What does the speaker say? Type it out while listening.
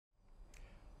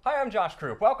Hi, I'm Josh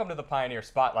Krupp. Welcome to the Pioneer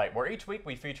Spotlight, where each week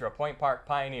we feature a Point Park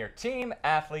Pioneer team,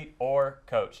 athlete, or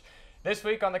coach. This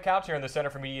week on the couch here in the Center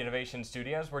for Media Innovation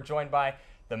Studios, we're joined by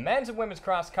the men's and women's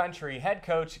cross country head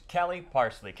coach, Kelly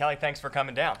Parsley. Kelly, thanks for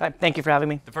coming down. Hi, thank you for having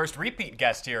me. The first repeat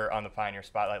guest here on the Pioneer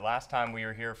Spotlight. Last time we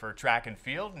were here for track and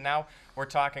field, and now we're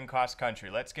talking cross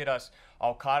country. Let's get us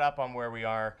all caught up on where we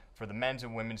are for the men's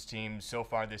and women's teams so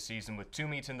far this season with 2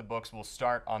 meets in the books. We'll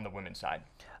start on the women's side.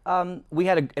 We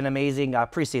had an amazing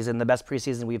preseason, the best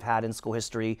preseason we've had in school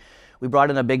history. We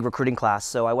brought in a big recruiting class,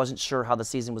 so I wasn't sure how the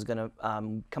season was going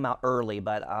to come out early,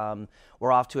 but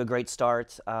we're off to a great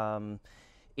start.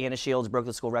 Anna Shields broke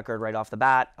the school record right off the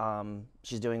bat.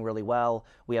 She's doing really well.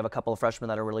 We have a couple of freshmen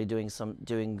that are really doing some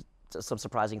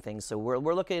surprising things, so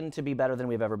we're looking to be better than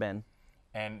we've ever been.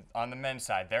 And on the men's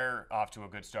side, they're off to a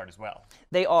good start as well.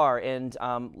 They are, and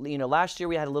last year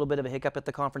we had a little bit of a hiccup at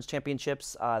the conference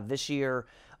championships. This year,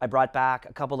 I brought back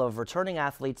a couple of returning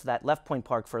athletes that left Point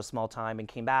Park for a small time and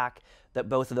came back. That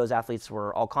both of those athletes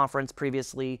were all conference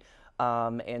previously,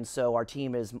 and so our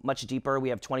team is much deeper. We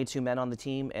have 22 men on the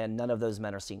team, and none of those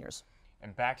men are seniors.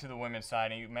 And back to the women's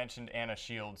side, and you mentioned Anna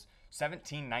Shields,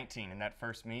 17-19 in that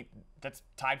first meet. That's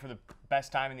tied for the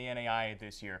best time in the NAIA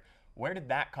this year. Where did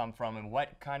that come from, and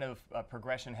what kind of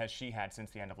progression has she had since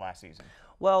the end of last season?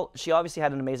 Well, she obviously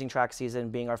had an amazing track season,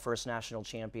 being our first national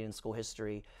champion in school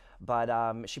history, but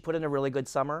she put in a really good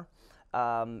summer.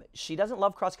 She doesn't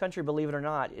love cross country, believe it or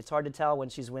not. It's hard to tell when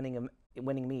she's winning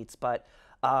meets, but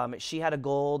she had a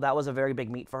goal. That was a very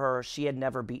big meet for her. She had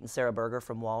never beaten Sarah Berger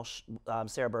from Walsh.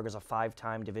 Sarah Berger's a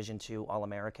 5-time Division II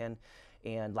All-American,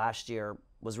 and last year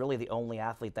was really the only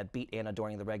athlete that beat Anna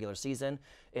during the regular season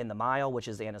in the mile, which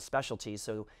is Anna's specialty.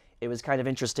 So it was kind of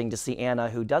interesting to see Anna,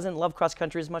 who doesn't love cross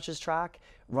country as much as track,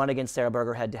 run against Sarah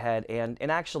Berger head to head, and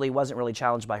actually wasn't really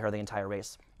challenged by her the entire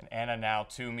race. And Anna now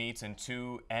 2 meets and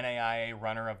 2 NAIA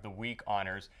Runner of the Week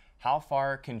honors. How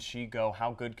far can she go?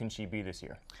 How good can she be this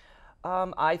year?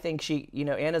 I think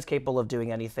Anna's capable of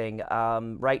doing anything.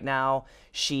 Right now,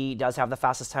 she does have the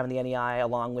fastest time in the NAIA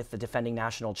along with the defending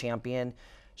national champion.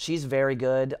 She's very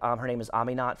good. Her name is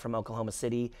Aminat from Oklahoma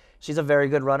City. She's a very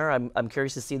good runner. I'm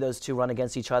curious to see those two run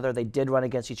against each other. They did run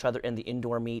against each other in the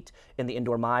indoor meet, in the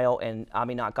indoor mile, and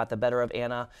Aminat got the better of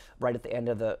Anna right at the end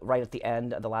of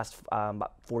the last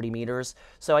 40 meters.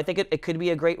 So I think it could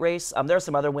be a great race. There are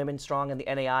some other women strong in the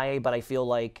NAIA, but I feel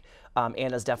like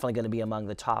Anna's definitely going to be among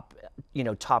the top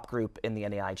group in the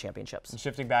NAIA championships. And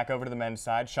shifting back over to the men's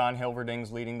side, Sean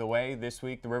Hilverding's leading the way this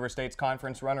week, the River State's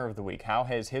Conference Runner of the Week. How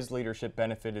has his leadership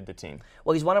benefited the team?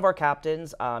 Well, he's one of our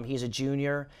captains. He's a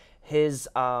junior.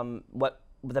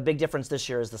 The big difference this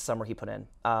year is the summer he put in.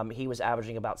 He was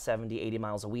averaging about 70, 80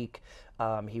 miles a week.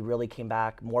 He really came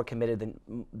back more committed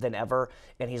than ever,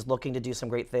 and he's looking to do some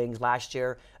great things. Last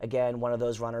year, again, one of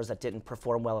those runners that didn't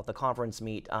perform well at the conference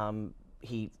meet.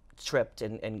 He tripped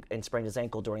and sprained his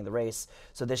ankle during the race.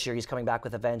 So this year he's coming back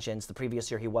with a vengeance. The previous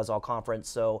year he was all conference,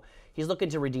 so he's looking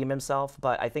to redeem himself.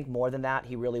 But I think more than that,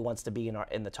 he really wants to be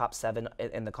in the top 7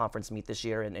 in the conference meet this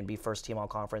year and be first team all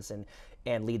conference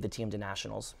and lead the team to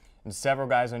nationals. And several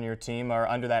guys on your team are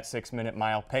under that 6-minute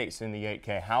mile pace in the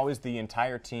 8K. How is the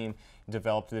entire team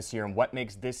developed this year, and what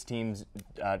makes this team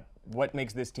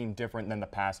different than the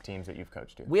past teams that you've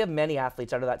coached here? We have many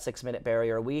athletes under that 6-minute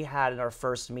barrier. We had in our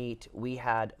first meet, we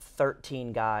had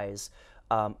 13 guys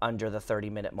under the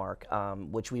 30-minute mark,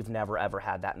 which we've never ever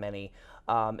had that many.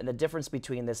 And the difference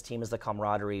between this team is the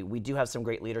camaraderie. We do have some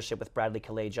great leadership with Bradley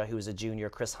Kaleja, who is a junior,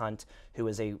 Chris Hunt, who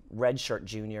is a redshirt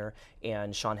junior,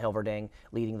 and Sean Hilverding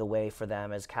leading the way for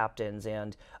them as captains.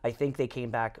 And I think they came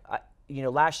back.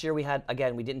 Last year we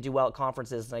didn't do well at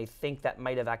conferences, and I think that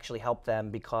might have actually helped them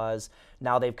because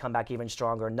now they've come back even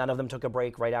stronger. None of them took a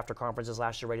break right after conferences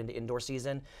last year, right into indoor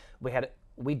season.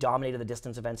 We dominated the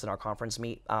distance events in our conference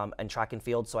meet and track and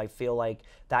field, so I feel like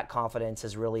that confidence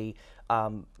has really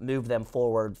moved them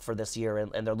forward for this year,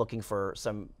 and they're looking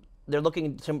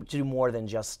to do more than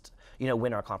just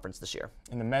win our conference this year.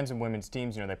 And the men's and women's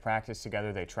teams, they practice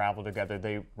together, they travel together,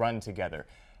 they run together.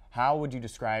 How would you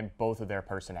describe both of their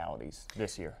personalities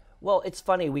this year? Well, it's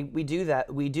funny. We do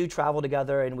that. We do travel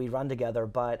together and we run together,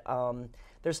 but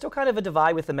there's still kind of a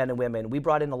divide with the men and women. We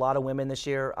brought in a lot of women this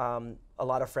year, a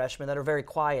lot of freshmen that are very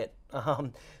quiet.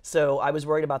 So I was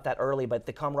worried about that early, but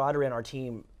the camaraderie in our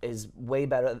team is way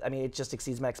better. I mean, it just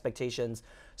exceeds my expectations.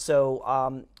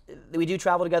 So we do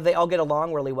travel together. They all get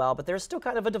along really well, but there's still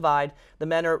kind of a divide. The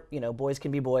men are, boys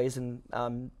can be boys,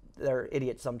 and they're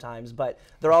idiots sometimes, but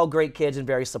they're all great kids and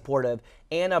very supportive.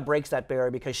 Anna breaks that barrier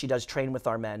because she does train with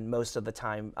our men most of the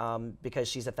time because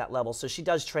she's at that level. So she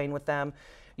does train with them.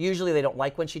 Usually they don't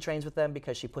like when she trains with them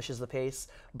because she pushes the pace,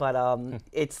 but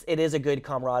it is a good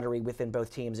camaraderie within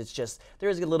both teams. It's just there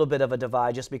is a little bit of a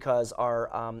divide just because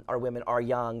our women are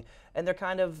young and they're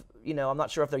kind of, I'm not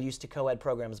sure if they're used to co-ed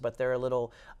programs, but they're a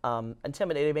little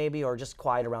intimidated maybe, or just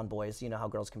quiet around boys. You know how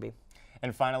girls can be.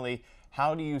 And finally,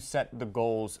 how do you set the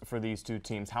goals for these two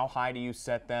teams? How high do you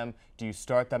set them? Do you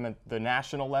start them at the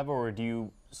national level, or do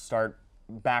you start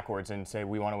backwards and say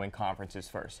we want to win conferences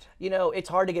first? It's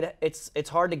hard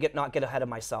to not get ahead of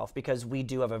myself because we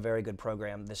do have a very good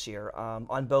program this year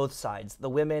on both sides. The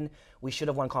women, we should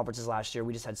have won conferences last year.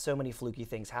 We just had so many fluky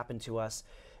things happen to us.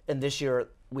 And this year,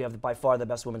 we have by far the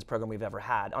best women's program we've ever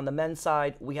had. On the men's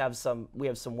side, we have some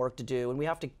work to do, and we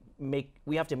have to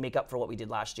make up for what we did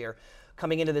last year.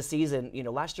 Coming into the season,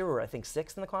 last year we were I think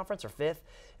 6th in the conference or 5th.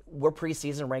 We're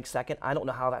preseason ranked 2nd. I don't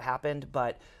know how that happened,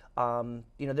 but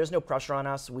there's no pressure on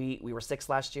us. We were 6th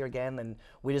last year again, and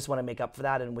we just want to make up for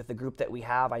that. And with the group that we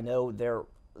have, I know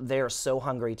they're so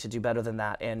hungry to do better than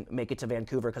that and make it to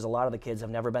Vancouver because a lot of the kids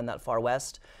have never been that far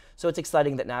west. So it's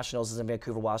exciting that Nationals is in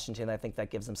Vancouver, Washington. I think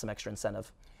that gives them some extra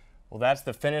incentive. Well, that's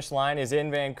the finish line is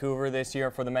in Vancouver this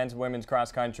year for the men's and women's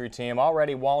cross-country team.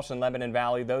 Already Walsh and Lebanon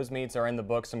Valley, those meets are in the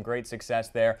books. Some great success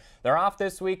there. They're off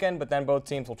this weekend, but then both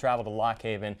teams will travel to Lock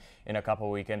Haven in a couple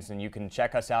weekends. And you can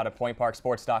check us out at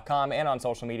PointParkSports.com and on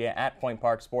social media at Point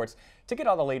Park Sports to get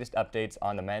all the latest updates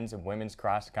on the men's and women's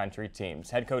cross-country teams.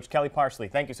 Head coach Kelly Parsley,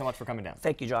 thank you so much for coming down.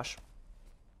 Thank you, Josh.